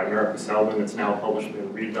by America Salvin. It's now published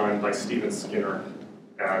and redone by Stephen Skinner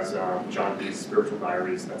as John Dee's Spiritual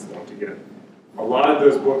Diaries. That's the one to get. A lot of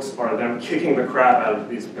those books are them kicking the crap out of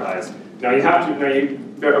these guys. Now you have to,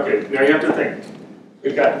 now you have to think.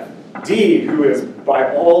 We've got Dee, who is,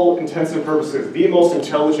 by all intents and purposes, the most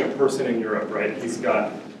intelligent person in Europe, right? He's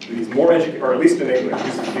more educated, or at least in England,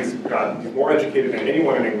 he's more educated than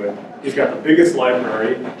anyone in England. He's got the biggest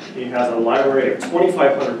library. He has a library of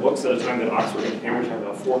 2,500 books at a time that Oxford and Cambridge have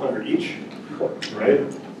about 400 each, right?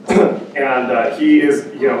 And he is,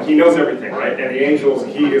 he knows everything, right? And the angels,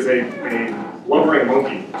 he is a blubbering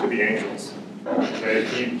monkey to the angels. Okay?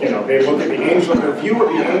 They look at the angels, the view of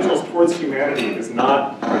the angels towards humanity is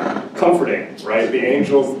not comforting, right? The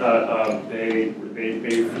angels, they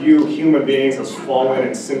view human beings as fallen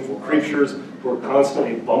and sinful creatures who are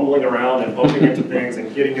constantly bumbling around and bumping into things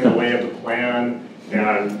and getting in the way of the plan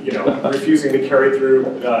and, refusing to carry through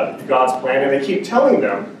God's plan. And they keep telling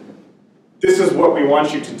them, this is what we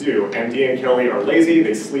want you to do. And Dee and Kelly are lazy,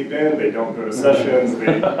 they sleep in, they don't go to sessions.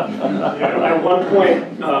 At one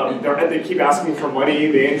point, they keep asking for money.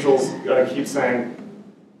 The angels keep saying,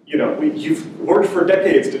 you've worked for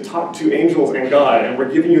decades to talk to angels and God, and we're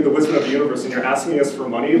giving you the wisdom of the universe, and you're asking us for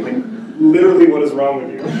money? Like, literally, what is wrong with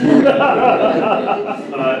you?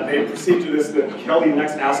 They proceed to this, that Kelly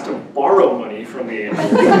next asked to borrow money from the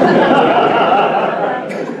angels.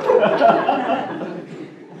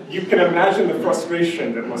 You can imagine the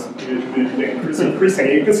frustration that must be increasing.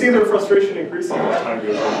 You can see their frustration increasing as time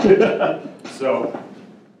goes on. So,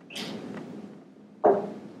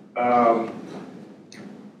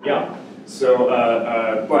 yeah. So,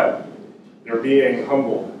 but they're being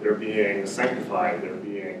humble. They're being sanctified. They're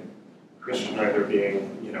being Christianized.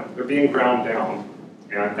 They're being ground down.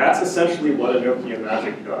 And that's essentially what Enochian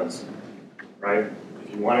Magick does, right?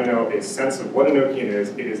 If you want to know a sense of what Enochian is,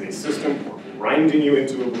 it is a system for grinding you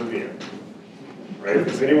into oblivion, right?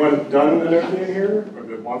 Has anyone done Enochian here, or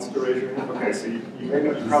that wants to raise your hand? Okay, so you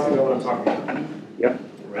probably know what I'm talking about. Yep.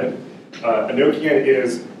 Right? Enochian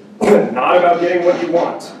is not about getting what you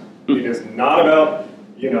want. It is not about,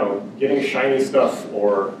 getting shiny stuff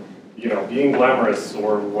or, being glamorous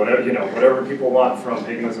or whatever, whatever people want from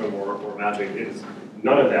paganism or magic. It is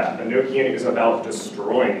none of that. Enochian is about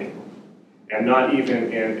destroying you, and not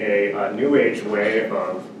even in a New Age way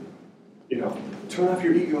of, turn off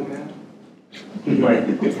your ego, man. Like,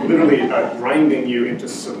 it's literally grinding you into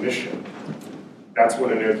submission. That's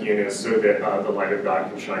what Enochian is, so that the light of God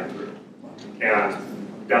can shine through. And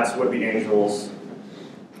that's what the angels,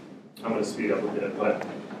 I'm going to speed up a bit, but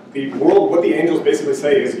the world, what the angels basically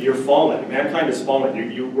say is, you're fallen. Mankind is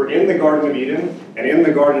fallen. You were in the Garden of Eden, and in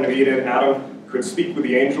the Garden of Eden, Adam could speak with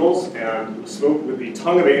the angels and spoke with the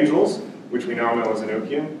tongue of angels, which we now know as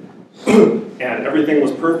Enochian. And everything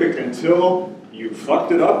was perfect until you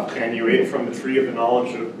fucked it up and you ate from the tree of the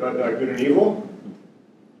knowledge of good and evil.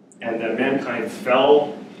 And then mankind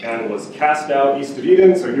fell and was cast out east of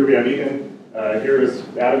Eden. So here we have Eden. Here is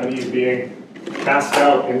Adam and Eve being cast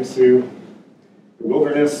out into the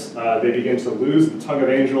wilderness. They begin to lose the tongue of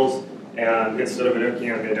angels. And instead of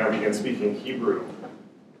Enochian, they now begin speaking Hebrew,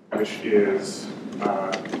 which is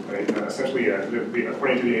essentially,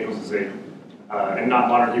 according to the angels, is and not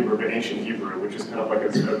modern Hebrew, but ancient Hebrew, which is kind of like a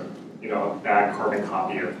bad carbon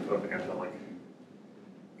copy of angelic.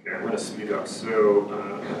 Okay, I'm going to speed up. So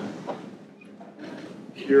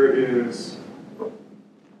here is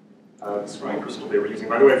the scrying crystal they were using.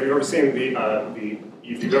 By the way, if you've ever seen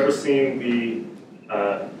the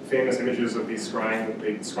famous images of the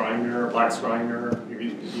scrying mirror, black scrying mirror,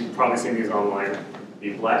 you've probably seen these online.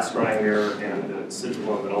 The black scrying mirror and the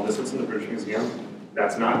sigillum and all this that's in the British Museum.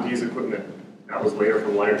 That's not Dee's equipment. That was later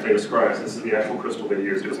from lighter plate scribes. This is the actual crystal they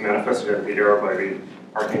used. It was manifested at the era by the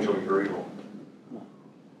Archangel Uriel.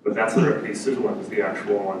 But that's the sigillum is the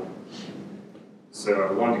actual one.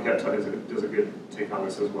 So Juan de does a good take on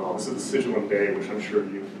this as well. This is the sigillum day, which I'm sure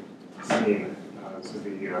you've seen. This is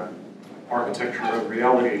the architecture of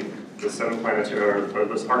reality. The 7 planets,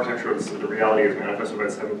 this architecture of the reality is manifested by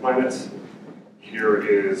the 7 planets. Here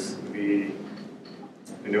is the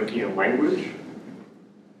Enochian language,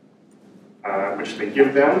 which they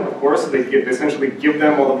give them, of course. They essentially give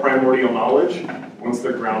them all the primordial knowledge once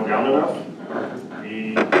they're ground down enough.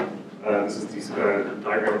 This is the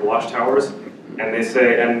diagram of the watchtowers. And they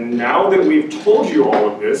say, and now that we've told you all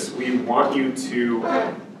of this, we want you to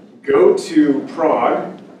go to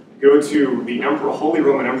Prague, go to the Emperor, Holy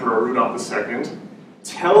Roman Emperor Rudolph II,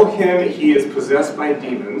 tell him he is possessed by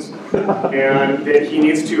demons and that he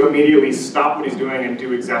needs to immediately stop what he's doing and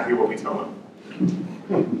do exactly what we tell him.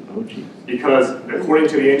 Because according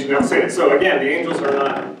to the ancient, so again, the angels are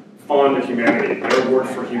not fond of humanity. Their word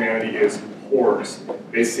for humanity is whores.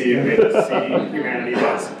 They see humanity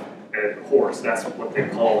as whores. That's what they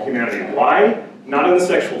call humanity. Why? Not in the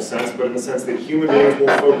sexual sense, but in the sense that human beings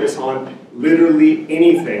will focus on literally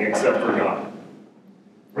anything except for God.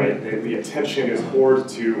 Right? The attention is poured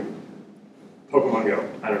to Pokemon Go.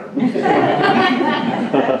 I don't know.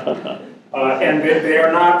 And they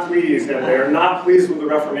are not pleased, and they are not pleased with the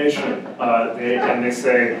Reformation. They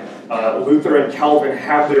say Luther and Calvin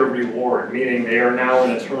have their reward, meaning they are now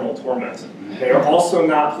in eternal torment. They are also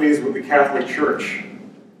not pleased with the Catholic Church.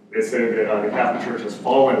 They say that the Catholic Church has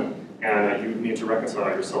fallen, and you need to reconcile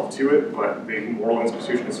yourself to it, but the moral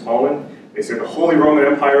institution has fallen. They say the Holy Roman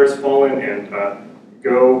Empire has fallen, and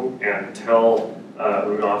go and tell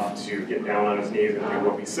Rudolph to get down on his knees and do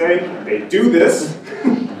what we say. They do this.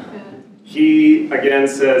 He, again,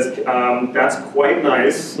 says, that's quite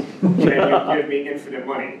nice. Can you give me infinite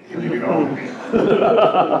money? Can you do all of me?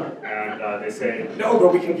 And they say, no,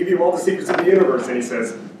 but we can give you all the secrets of the universe. And he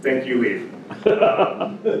says, thank you, leave.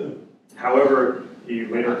 However, he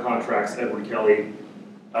later contracts Edward Kelly.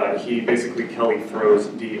 Kelly throws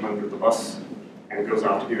Dee under the bus and goes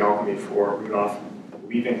off to do alchemy for Rudolph,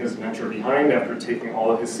 leaving his mentor behind after taking all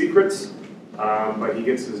of his secrets. But he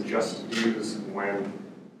gets his just dues when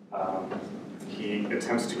he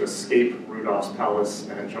attempts to escape Rudolph's palace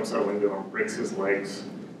and jumps out a window and breaks his legs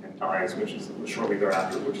and dies, which is shortly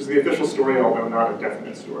thereafter, which is the official story, although not a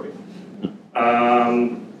definite story.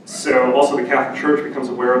 So also the Catholic Church becomes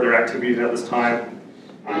aware of their activities at this time.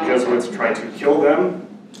 The Jesuits try to kill them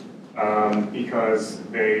because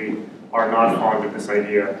they are not fond of this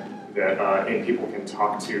idea that people can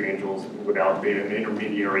talk to angels without being an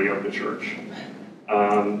intermediary of the church.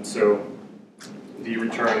 So Dee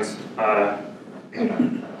returns.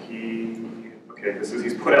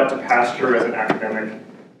 He's put out to pasture as an academic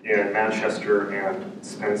in Manchester and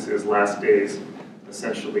spends his last days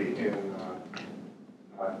essentially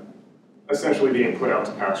being put out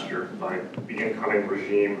to pasture by the incoming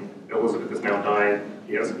regime. Elizabeth is now dying.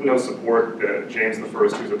 He has no support. James I,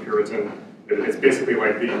 who's a Puritan, it's basically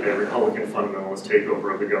like the Republican fundamentalist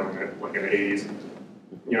takeover of the government, like in the 80s.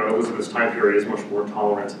 Elizabeth's time period is much more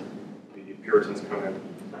tolerant. The Puritans come in.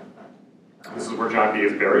 This is where John Dee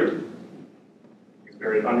is buried. He's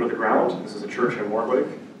buried under the ground. This is a church in Mortlake.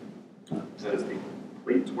 That is the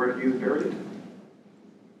plate where he is buried.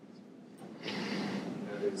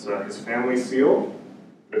 That is his family seal,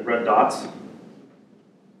 with red dots.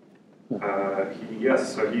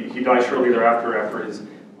 He dies shortly thereafter after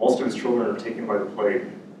most of his children are taken by the plague,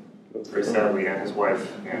 very sadly, and his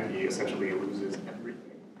wife, and he essentially loses everything.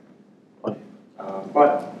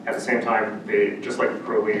 But at the same time, just like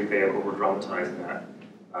Crowley, they have over-dramatized that.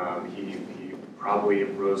 He probably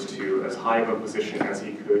rose to as high of a position as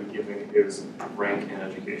he could given his rank and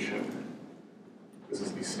education. This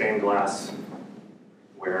is the stained glass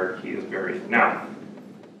where he is buried. Now,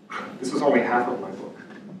 this is only half of my book.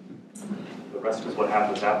 The rest is what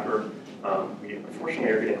happens after. We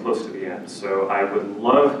unfortunately are getting close to the end, so I would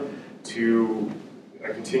love to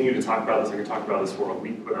continue to talk about this. I could talk about this for a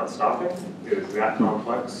week without stopping. It is that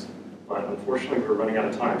complex, but unfortunately we're running out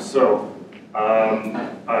of time. So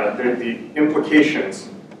the implications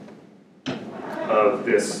of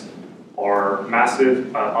this are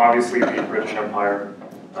massive. Obviously, the British Empire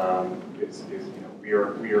we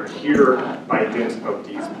are here by dint of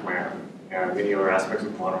Dee's plan, and many other aspects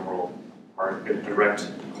of the modern world are a direct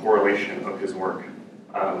correlation of his work.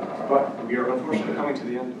 But we are unfortunately coming to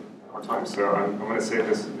the end of our time, so I'm going to save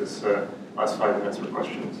this last 5 minutes for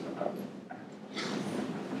questions.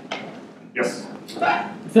 Yes?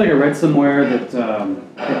 I feel like I read somewhere that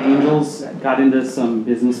angels got into some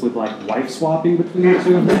business with like wife swapping between the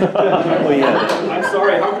two of them. Oh yeah. I'm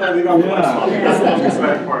sorry, how can I leave out the wife swapping? That's the most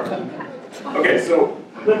exciting part. Okay, so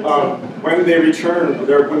when they return, when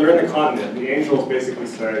they're in the continent, the angels basically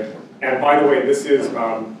say, and by the way, this is,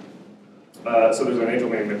 so there's an angel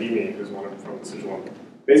named Medimi, who's one from the Sigillum,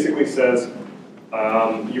 basically says,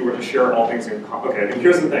 you were to share all things in common. Okay, and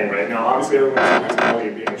here's the thing, right? Now, obviously everyone's Kelly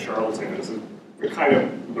being a charlatan, and this is kind of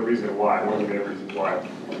the reason why, one of the main reasons why.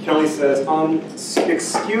 Kelly says,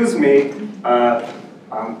 excuse me, I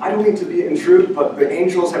don't mean to be intrude, but the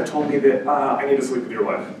angels have told me that I need to sleep with your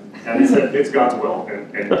wife. And he said, it's God's will,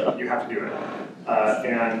 and you have to do it.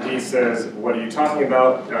 And Dee says, what are you talking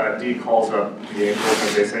about? Dee calls up the angels,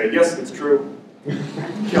 and they say, yes, it's true.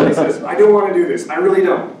 Kelly says, I don't want to do this. I really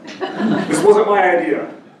don't. This wasn't my idea.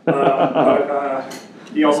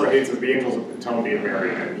 he also hates the angels tell him to get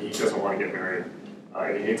married, and he doesn't want to get married.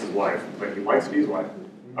 And he hates his wife, but he likes Dee's wife.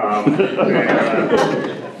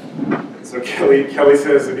 So Kelly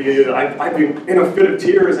says, I've been in a fit of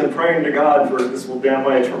tears and praying to God for this will damn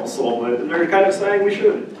my eternal soul, but they're kind of saying we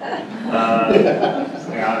should.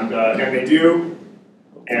 And they do,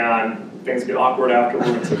 and things get awkward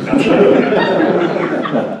afterwards.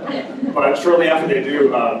 But shortly after they do,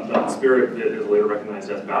 the spirit that is later recognized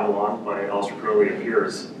as Babylon by Aleister Crowley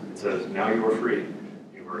appears. It says, now you are free.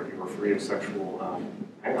 You are free of sexual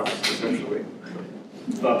hang-ups, essentially.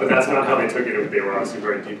 But that's not how they took it. They were obviously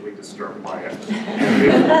very deeply disturbed by it.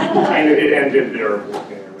 And it ended their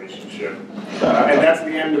working relationship. And that's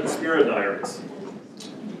the end of the Spirit Diaries.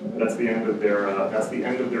 That's the end of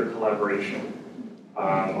their collaboration.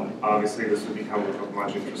 Obviously, this would become of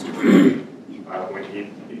much interest to me when he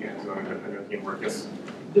began his own Enochian work. Yes?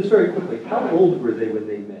 Just very quickly, how old were they when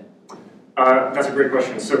they met? That's a great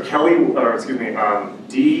question. So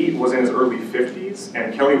Dee was in his early 50s,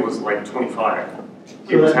 and Kelly was like 25.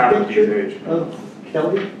 He was half of Dee's age. Of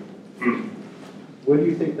Kelly? What do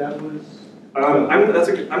you think that was?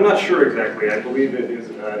 I'm not sure exactly. I believe it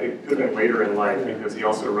could have been later in life because he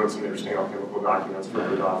also wrote some interesting alchemical documents for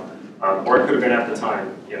Rudolph. Or it could have been at the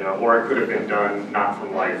time, or it could have been done not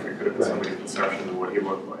from life. It could have been somebody's conception of what he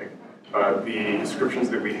looked like. The descriptions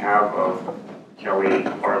that we have of Kelly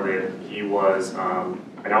are that he was an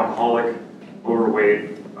alcoholic,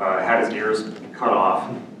 overweight, had his ears cut off,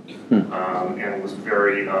 and was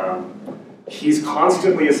very, he's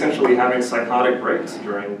constantly essentially having psychotic breaks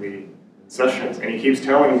during the sessions, and he keeps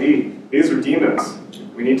telling Dee, these are demons.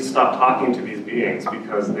 We need to stop talking to these beings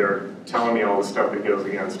because they're telling me all the stuff that goes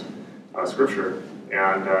against scripture.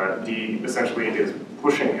 And Dee essentially is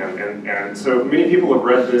pushing him. And so many people have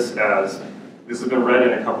read this as, this has been read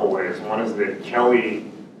in a couple ways. One is that Kelly,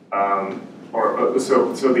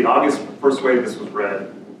 so the obvious first way this was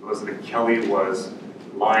read was that Kelly was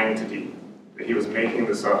lying to Dee. That he was making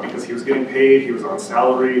this up because he was getting paid, he was on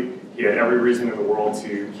salary, he had every reason in the world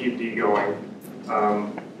to keep Dee going.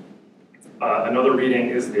 Another reading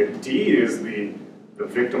is that Dee is the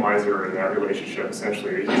victimizer in that relationship,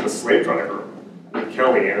 essentially. He's a slave driver with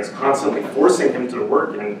Kelly and is constantly forcing him to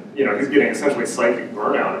work, and he's getting essentially psychic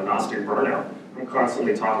burnout and Gnostic burnout from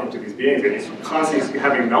constantly talking to these beings, and he's constantly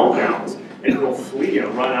having meltdowns, and he'll flee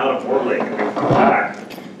and run out of War Lake and then come back.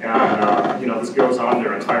 And this goes on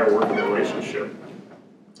their entire working relationship.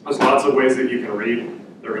 There's lots of ways that you can read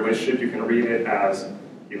the relationship. You can read it as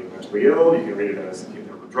he was mentally ill, you can read it as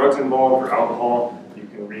there were drugs involved or alcohol, you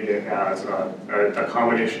can read it as a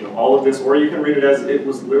combination of all of this, or you can read it as it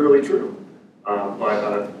was literally true.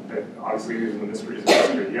 But obviously using the mysteries of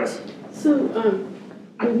history, yes? So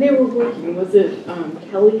when they were working, was it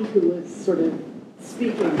Kelly who was sort of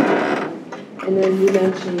speaking to them? And then you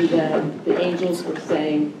mentioned that the angels were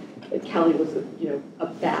saying that Kelly was a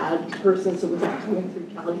bad person, so was that coming through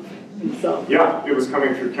Kelly himself? Yeah, it was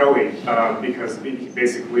coming through Kelly because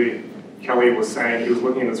basically Kelly was saying, he was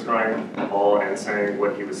looking at the scrying ball and saying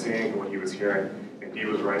what he was seeing and what he was hearing, and he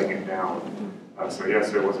was writing it down. So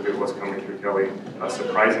yes, it was coming through Kelly,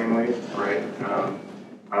 surprisingly, right?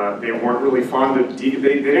 They weren't really fond of Dee.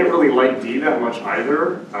 They didn't really like Dee that much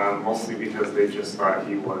either, mostly because they just thought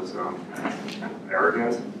he was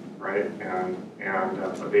arrogant, right?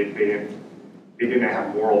 But they didn't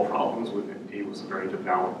have moral problems with him. Dee was a very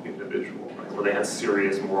devout individual, right? Well, they had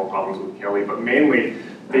serious moral problems with Kelly, but mainly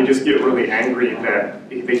they just get really angry that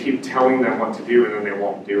they keep telling them what to do and then they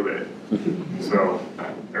won't do it. So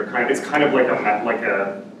it's kind of like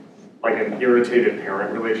an irritated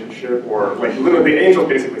parent relationship, or like literally the angels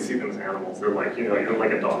basically see them as animals. They're like, you're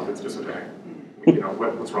like a dog that's disobeying.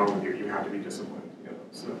 What's wrong with you? You have to be disciplined.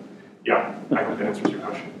 So yeah, I hope that answers your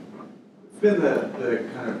question. It's been the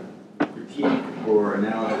kind of critique or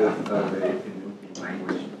analysis of a Enochian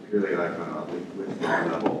language purely like on a linguistic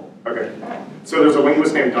level. Okay, so there's a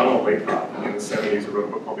linguist named Donald Laycock in the 70s who wrote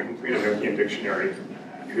a book called The Complete Enochian Dictionary,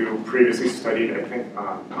 who previously studied, I think,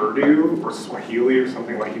 Urdu or Swahili or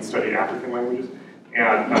something, like he'd studied African languages.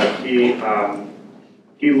 And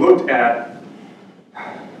he looked at,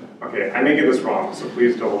 okay, I may get this wrong, so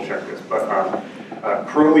please double check this, but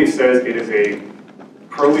Crowley says it's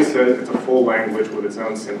a full language with its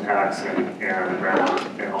own syntax and grammar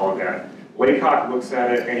and all of that. Laycock looks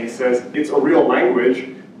at it and he says it's a real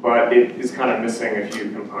language, but it is kind of missing a few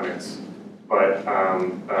components. But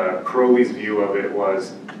Crowley's view of it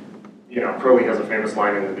was, Crowley has a famous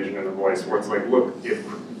line in The Vision and the Voice where it's like, look, if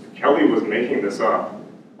Kelly was making this up,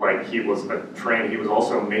 like he was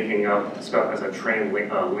also making up stuff as a trained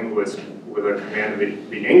linguist with a command of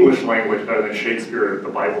the English language better than Shakespeare, the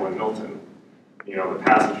Bible, and Milton. you know, the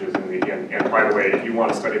passages in the, and by the way, if you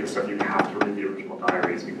want to study this stuff, you have to read the original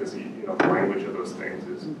diaries because, you know, the language of those things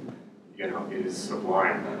is, you know, it is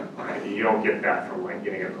sublime. Right? You don't get that from like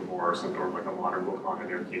getting it from or something, or like a modern book on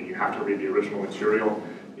Enochian. You have to read the original material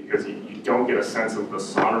because you don't get a sense of the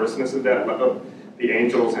sonorousness of that, of the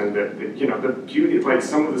angels, and the you know, the beauty, like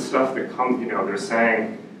some of the stuff that comes, you know, they're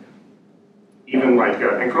saying, even like,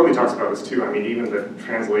 and Crowley talks about this too, I mean, even the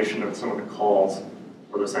translation of some of the calls,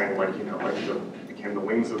 where they're saying like, you know, like the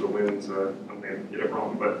wings of the winds, I'm going to get it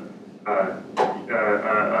wrong, but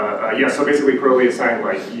yeah, so basically Crowley is saying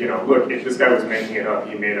like, you know, look, if this guy was making it up,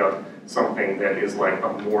 he made up something that is like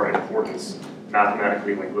of more importance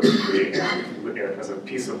mathematically, linguistically, and as a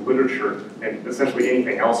piece of literature, and essentially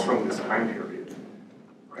anything else from this time period,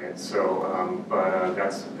 right? So, but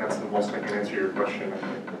that's the most I can answer your question, I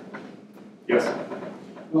think. Yes?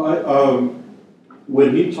 Well,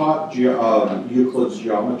 when he taught Euclid's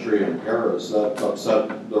geometry in Paris, that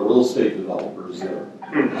upset the real estate developers there.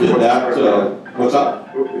 Did that, what's up?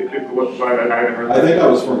 I think that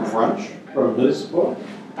was from French, from his book.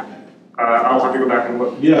 I'll have to go back and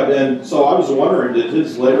look. Yeah, and so I was wondering, did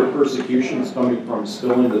his later persecutions coming from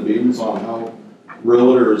spilling the beans on how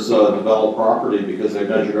realtors develop property because they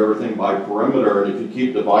measured everything by perimeter, and if you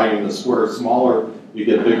keep dividing the square smaller, you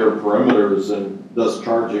get bigger perimeters, and thus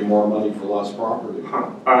charging more money for less property.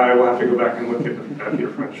 Huh. I will have to go back and look at your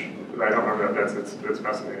French. I don't remember that. That's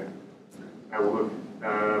fascinating. I will look.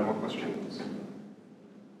 More questions?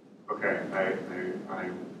 Okay. I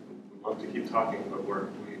would love to keep talking, but we're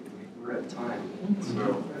at time.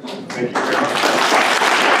 So thank you very much.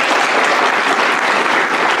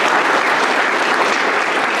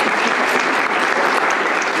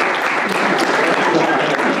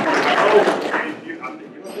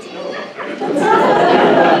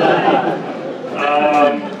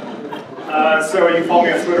 So you follow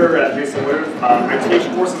me on Twitter at Jason Louv. I teach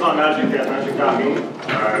courses on magic at magick.me.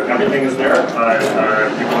 Everything is there.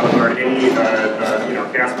 If you want to learn any, you know,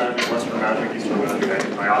 chaos magic, Western magic, Eastern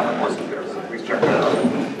magic, I offer courses there. So please check that out.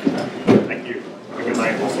 Thank you. Have a good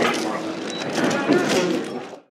night. We'll see you.